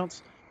different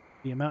amounts.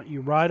 The amount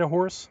you ride a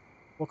horse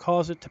will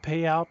cause it to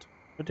pay out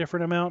a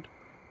different amount.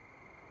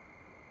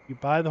 You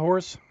buy the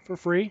horse for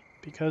free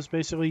because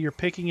basically you're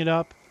picking it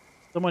up.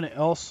 Someone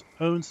else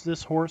owns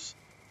this horse.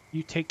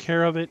 You take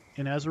care of it,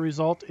 and as a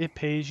result, it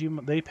pays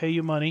you. They pay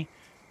you money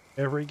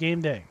every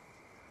game day.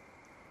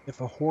 If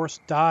a horse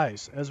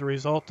dies as a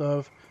result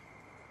of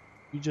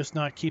you just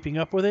not keeping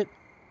up with it,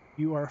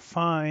 you are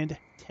fined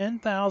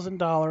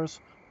 $10,000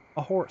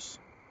 a horse.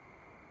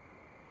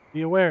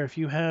 Be aware, if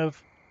you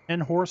have 10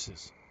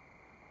 horses,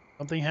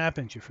 something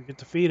happens, you forget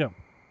to feed them,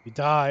 you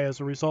die as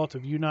a result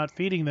of you not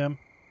feeding them,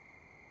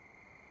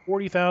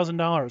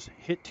 $40,000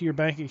 hit to your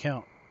bank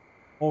account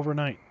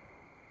overnight.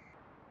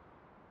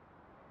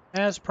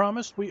 As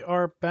promised, we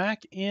are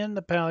back in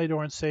the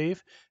Palydorn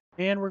save,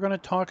 and we're going to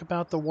talk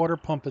about the water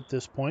pump at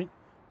this point.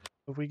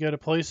 If we go to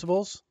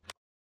placeables,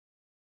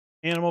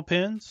 animal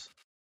pens,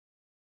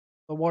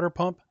 the water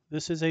pump,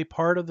 this is a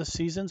part of the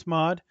Seasons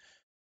mod.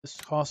 This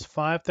costs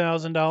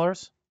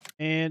 $5,000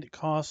 and it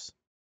costs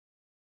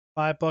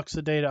 $5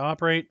 a day to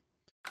operate.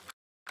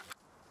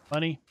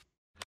 Money.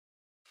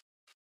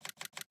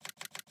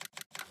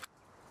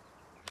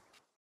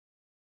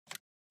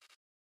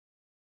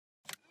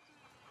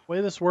 The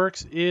way this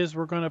works is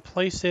we're going to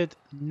place it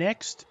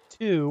next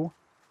to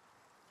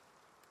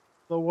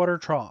the water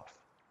trough.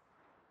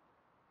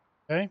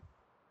 Okay? I'm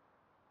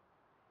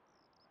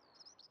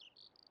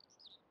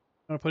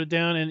going to put it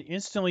down, and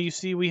instantly you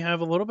see we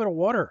have a little bit of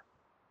water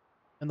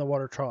in the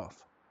water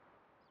trough.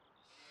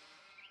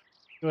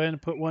 Go ahead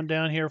and put one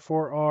down here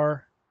for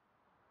our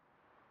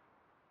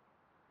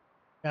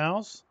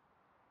cows.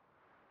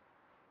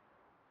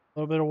 A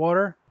little bit of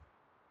water.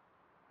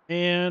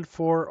 And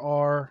for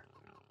our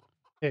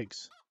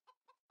pigs.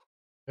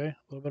 Okay, a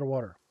little bit of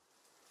water.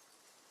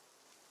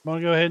 I'm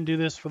going to go ahead and do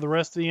this for the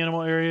rest of the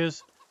animal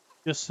areas,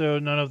 just so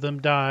none of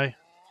them die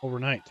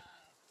overnight.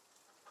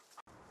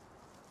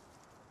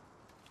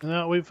 And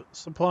now we've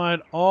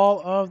supplied all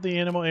of the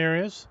animal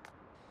areas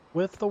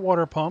with the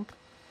water pump.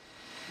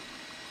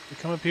 We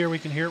come up here, we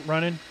can hear it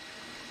running.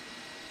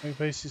 We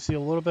basically see a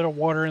little bit of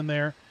water in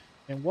there.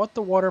 And what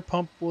the water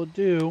pump will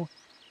do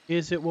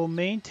is it will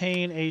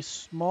maintain a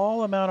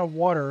small amount of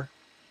water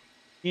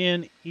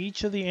in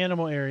each of the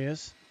animal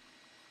areas.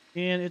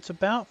 And it's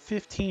about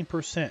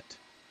 15%.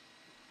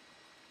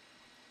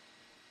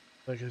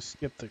 I can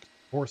skip the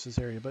horses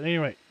area. But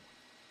anyway,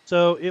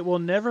 so it will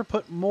never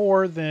put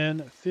more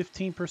than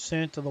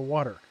 15% of the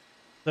water.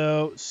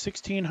 So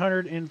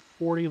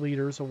 1,640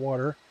 liters of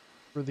water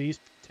for these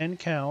 10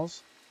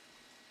 cows,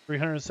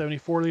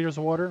 374 liters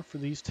of water for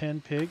these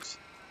 10 pigs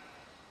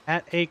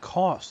at a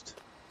cost.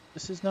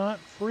 This is not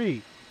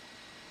free.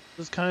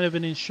 This is kind of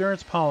an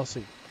insurance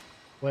policy,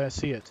 the way I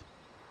see it.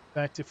 In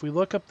fact, if we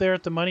look up there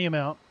at the money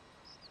amount,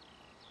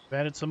 I've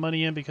added some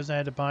money in because I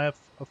had to buy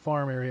a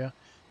farm area.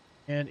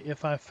 And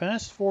if I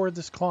fast forward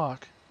this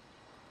clock,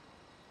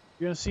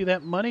 you're going to see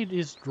that money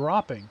is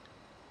dropping.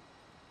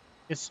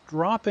 It's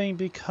dropping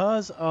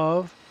because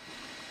of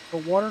the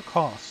water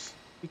costs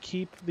to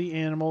keep the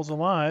animals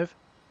alive,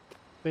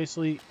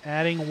 basically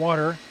adding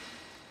water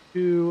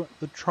to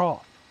the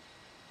trough.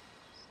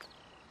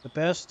 The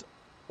best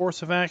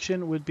course of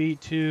action would be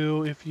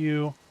to, if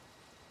you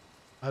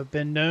have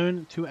been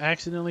known to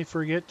accidentally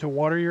forget to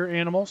water your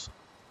animals,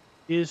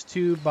 is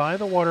to buy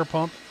the water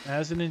pump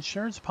as an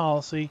insurance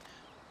policy,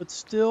 but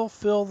still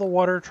fill the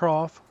water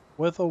trough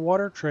with a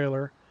water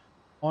trailer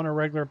on a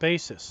regular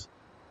basis.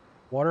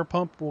 Water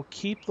pump will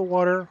keep the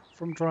water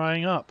from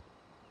drying up.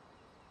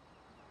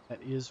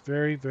 That is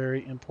very,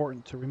 very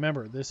important to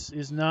remember. This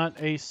is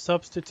not a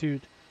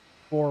substitute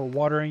for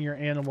watering your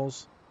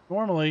animals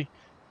normally,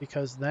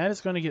 because that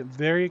is going to get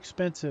very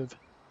expensive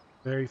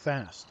very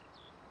fast.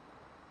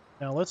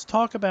 Now let's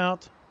talk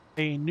about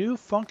a new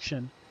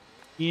function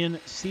in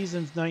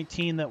Seasons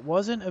 19 that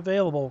wasn't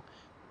available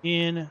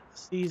in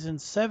Season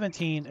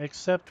 17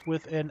 except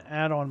with an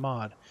add-on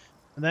mod,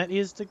 and that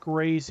is the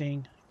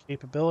grazing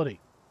capability.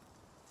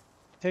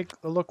 Take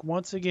a look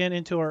once again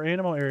into our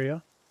animal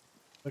area.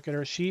 Look at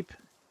our sheep.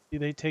 See,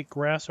 they take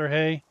grass or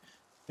hay.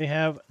 They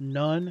have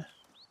none.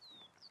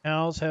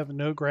 Cows have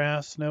no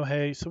grass, no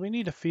hay, so we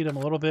need to feed them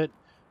a little bit.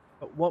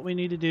 But what we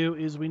need to do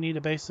is we need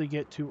to basically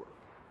get to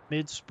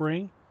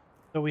mid-spring,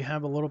 so we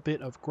have a little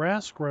bit of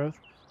grass growth.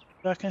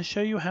 So I can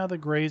show you how the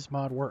graze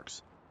mod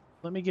works.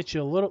 Let me get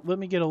a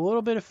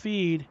little bit of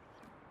feed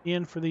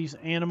in for these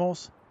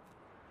animals.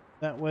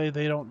 That way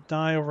they don't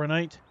die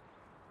overnight.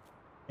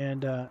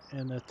 And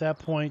at that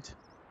point,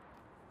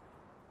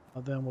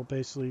 then we'll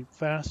basically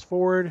fast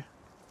forward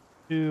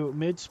to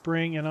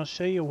mid-spring, and I'll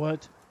show you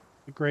what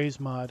the graze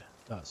mod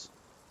does.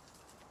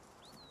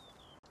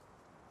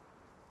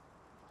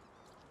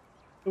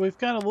 So we've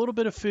got a little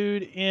bit of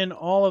food in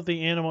all of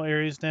the animal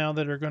areas now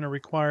that are going to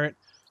require it.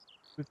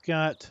 We've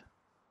got a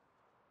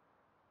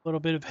little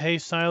bit of hay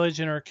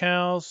silage in our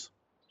cows,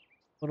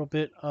 a little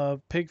bit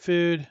of pig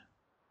food.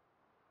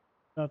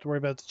 Don't have to worry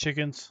about the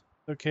chickens.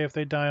 It's okay if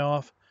they die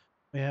off.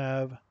 We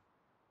have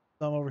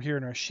some over here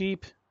in our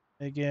sheep.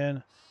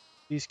 Again,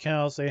 these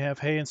cows, they have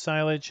hay and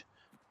silage.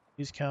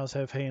 These cows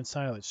have hay and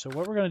silage. So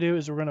what we're going to do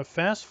is we're going to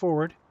fast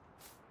forward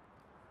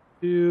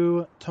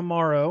to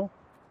tomorrow.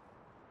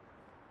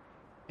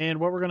 And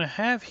what we're going to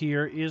have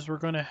here is we're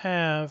going to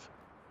have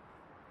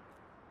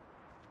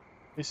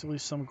basically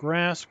some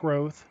grass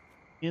growth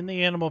in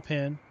the animal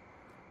pen.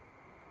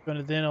 It's going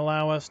to then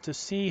allow us to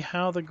see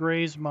how the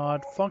graze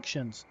mod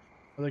functions,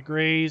 or the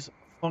graze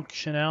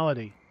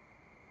functionality.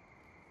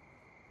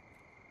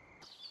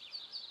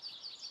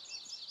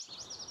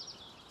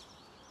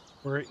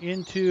 We're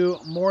into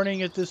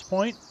morning at this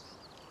point.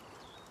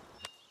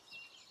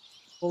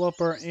 Pull up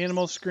our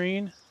animal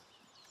screen.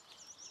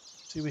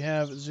 See, we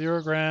have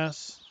 0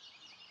 grass.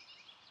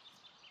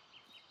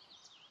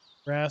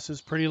 Grass is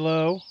pretty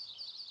low.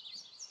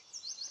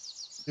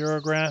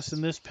 0 grass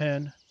in this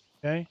pen.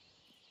 Okay.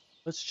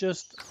 Let's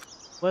just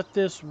let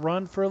this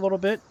run for a little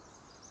bit.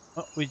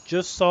 Oh, we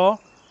just saw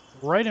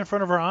right in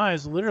front of our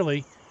eyes,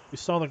 literally, we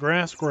saw the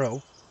grass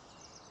grow.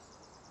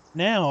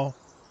 Now,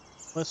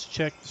 let's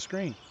check the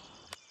screen.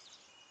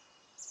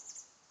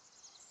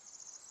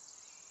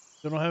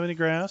 Still don't have any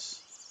grass.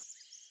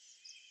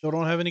 Still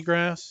don't have any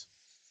grass.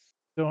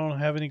 Still don't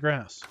have any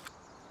grass.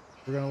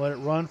 We're going to let it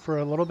run for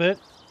a little bit.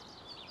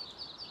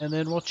 And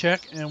then we'll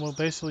check, and we'll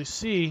basically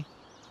see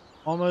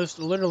almost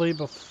literally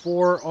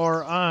before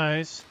our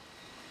eyes,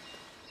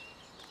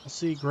 we'll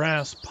see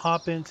grass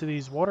pop into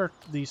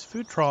these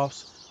food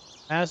troughs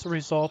as a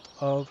result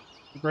of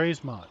the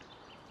graze mod.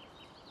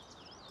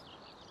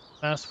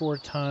 Fast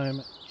forward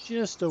time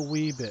just a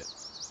wee bit.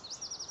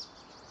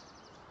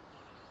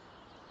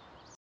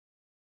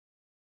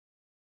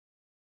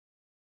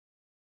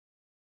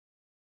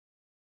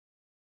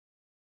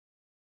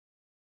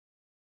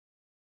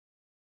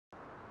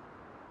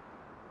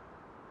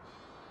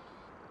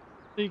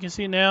 So you can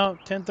see now,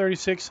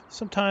 10:36,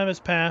 some time has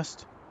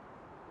passed,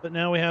 but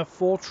now we have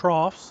full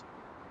troughs.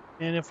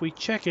 And if we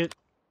check it,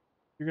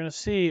 you're going to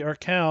see our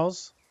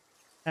cows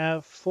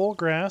have full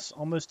grass,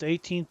 almost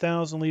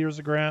 18,000 liters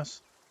of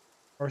grass.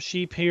 Our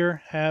sheep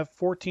here have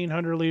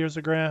 1,400 liters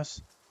of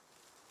grass.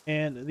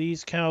 And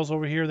these cows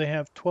over here, they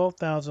have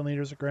 12,000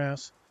 liters of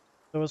grass.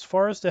 So as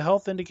far as the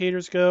health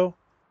indicators go,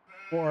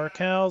 for our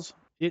cows,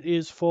 it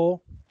is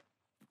full.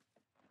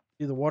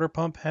 See, the water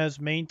pump has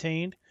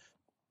maintained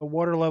the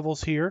water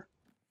levels here.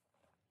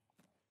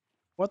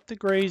 What the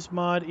graze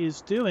mod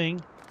is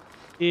doing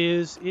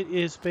is it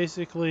is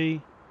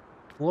basically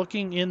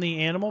looking in the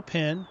animal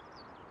pen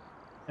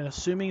and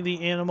assuming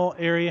the animal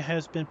area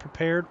has been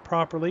prepared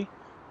properly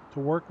to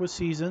work with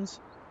seasons,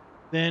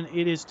 then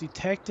it is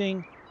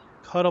detecting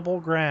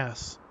cuttable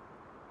grass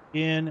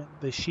in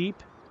the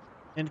sheep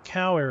and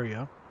cow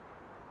area,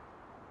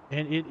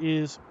 and it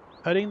is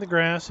cutting the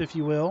grass, if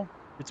you will.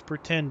 It's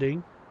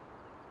pretending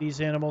these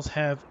animals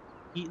have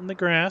eaten the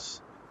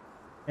grass,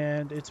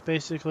 and it's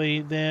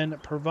basically then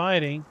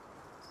providing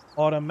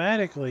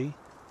automatically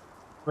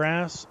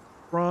grass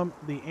from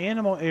the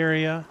animal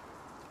area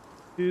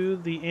to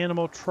the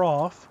animal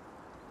trough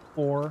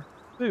for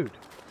food,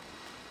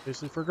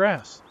 basically for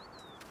grass.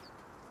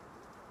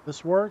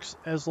 This works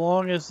as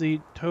long as the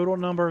total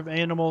number of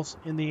animals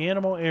in the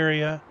animal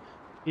area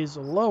is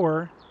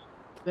lower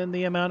than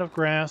the amount of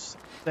grass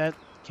that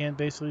can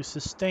basically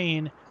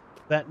sustain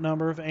that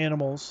number of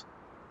animals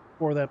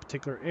for that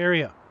particular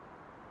area.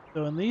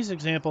 So in these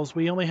examples,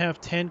 we only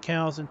have 10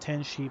 cows and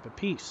 10 sheep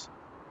apiece.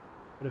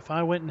 But if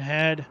I went and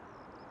had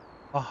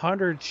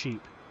 100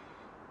 sheep,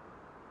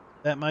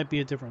 that might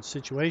be a different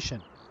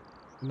situation.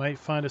 You might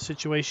find a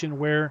situation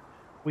where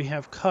we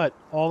have cut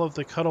all of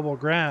the cuttable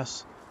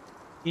grass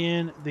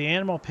in the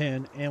animal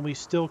pen and we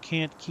still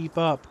can't keep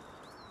up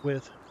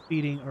with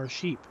feeding our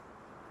sheep.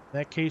 In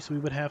that case, we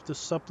would have to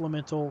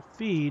supplemental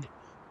feed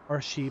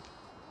our sheep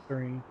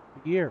during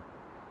the year.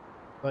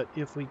 But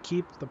if we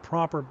keep the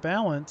proper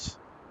balance,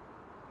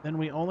 then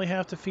we only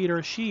have to feed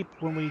our sheep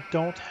when we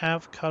don't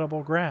have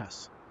cuttable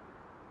grass.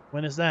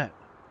 When is that?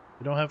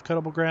 We don't have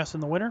cuttable grass in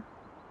the winter,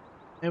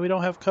 and we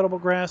don't have cuttable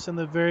grass in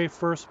the very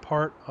first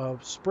part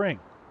of spring.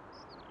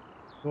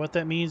 So what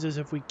that means is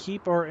if we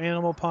keep our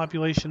animal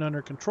population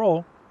under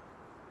control,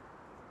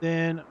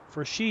 then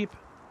for sheep,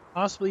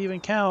 possibly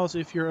even cows,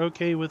 if you're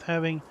okay with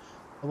having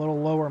a little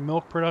lower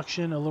milk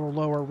production, a little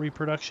lower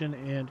reproduction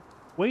and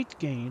weight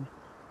gain,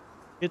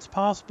 it's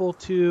possible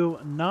to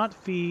not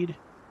feed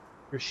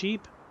your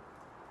sheep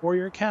or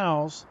your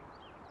cows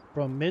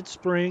from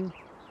mid-spring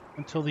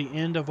until the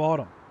end of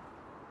autumn,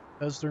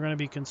 because they're going to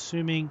be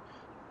consuming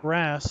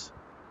grass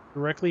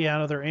directly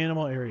out of their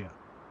animal area.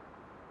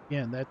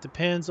 Again, that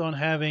depends on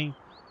having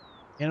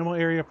animal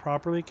area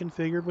properly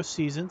configured with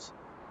seasons,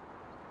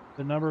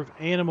 the number of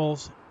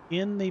animals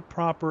in the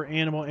proper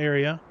animal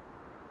area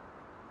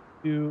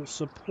to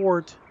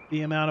support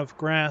the amount of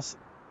grass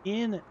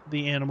in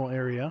the animal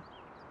area,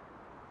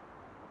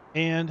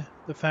 and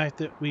the fact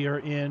that we are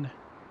in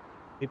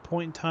a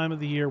point in time of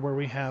the year where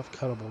we have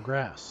cuttable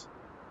grass.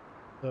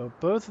 So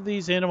both of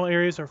these animal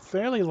areas are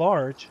fairly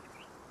large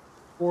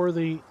for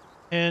the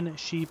 10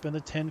 sheep and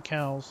the 10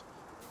 cows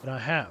that I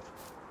have.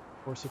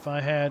 Of course, if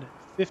I had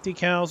 50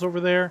 cows over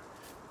there,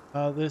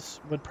 this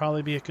would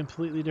probably be a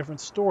completely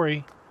different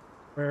story,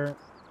 where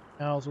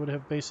cows would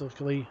have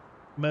basically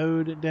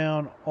mowed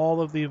down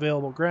all of the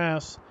available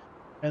grass,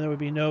 and there would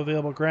be no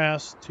available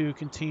grass to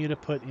continue to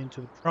put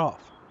into the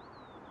trough.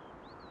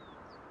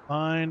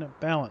 Fine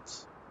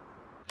balance.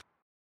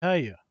 Tell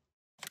you,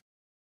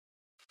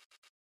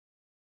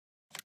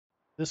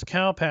 this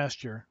cow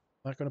pasture,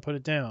 I'm not going to put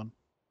it down.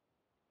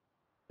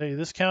 Tell you,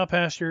 this cow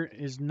pasture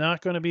is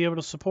not going to be able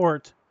to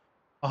support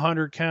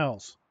 100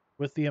 cows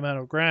with the amount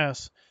of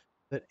grass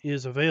that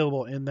is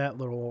available in that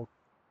little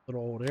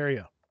old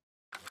area.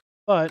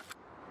 But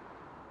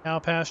cow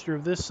pasture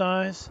of this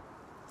size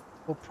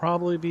will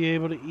probably be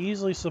able to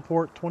easily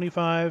support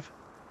 25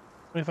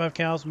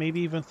 cows,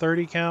 maybe even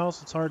 30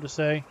 cows. It's hard to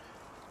say.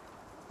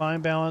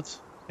 Fine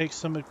balance. Takes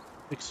some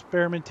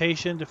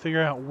experimentation to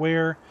figure out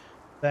where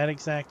that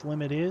exact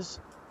limit is.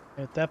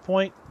 And at that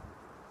point,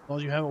 as long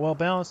as you have it well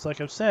balanced, like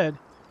I've said,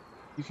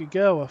 you could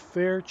go a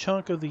fair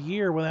chunk of the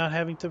year without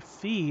having to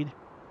feed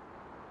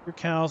your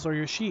cows or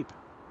your sheep.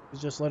 You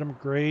just let them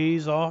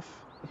graze off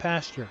the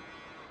pasture.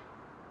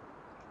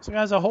 So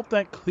guys, I hope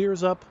that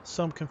clears up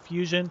some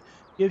confusion,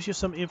 gives you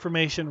some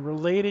information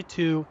related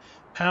to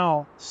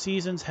how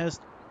Seasons has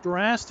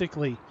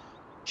drastically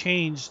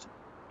changed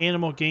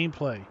animal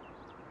gameplay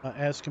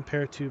as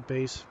compared to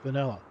base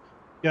vanilla.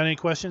 If you got any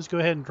questions, go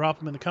ahead and drop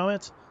them in the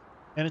comments.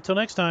 And until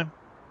next time,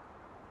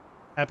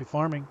 happy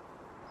farming.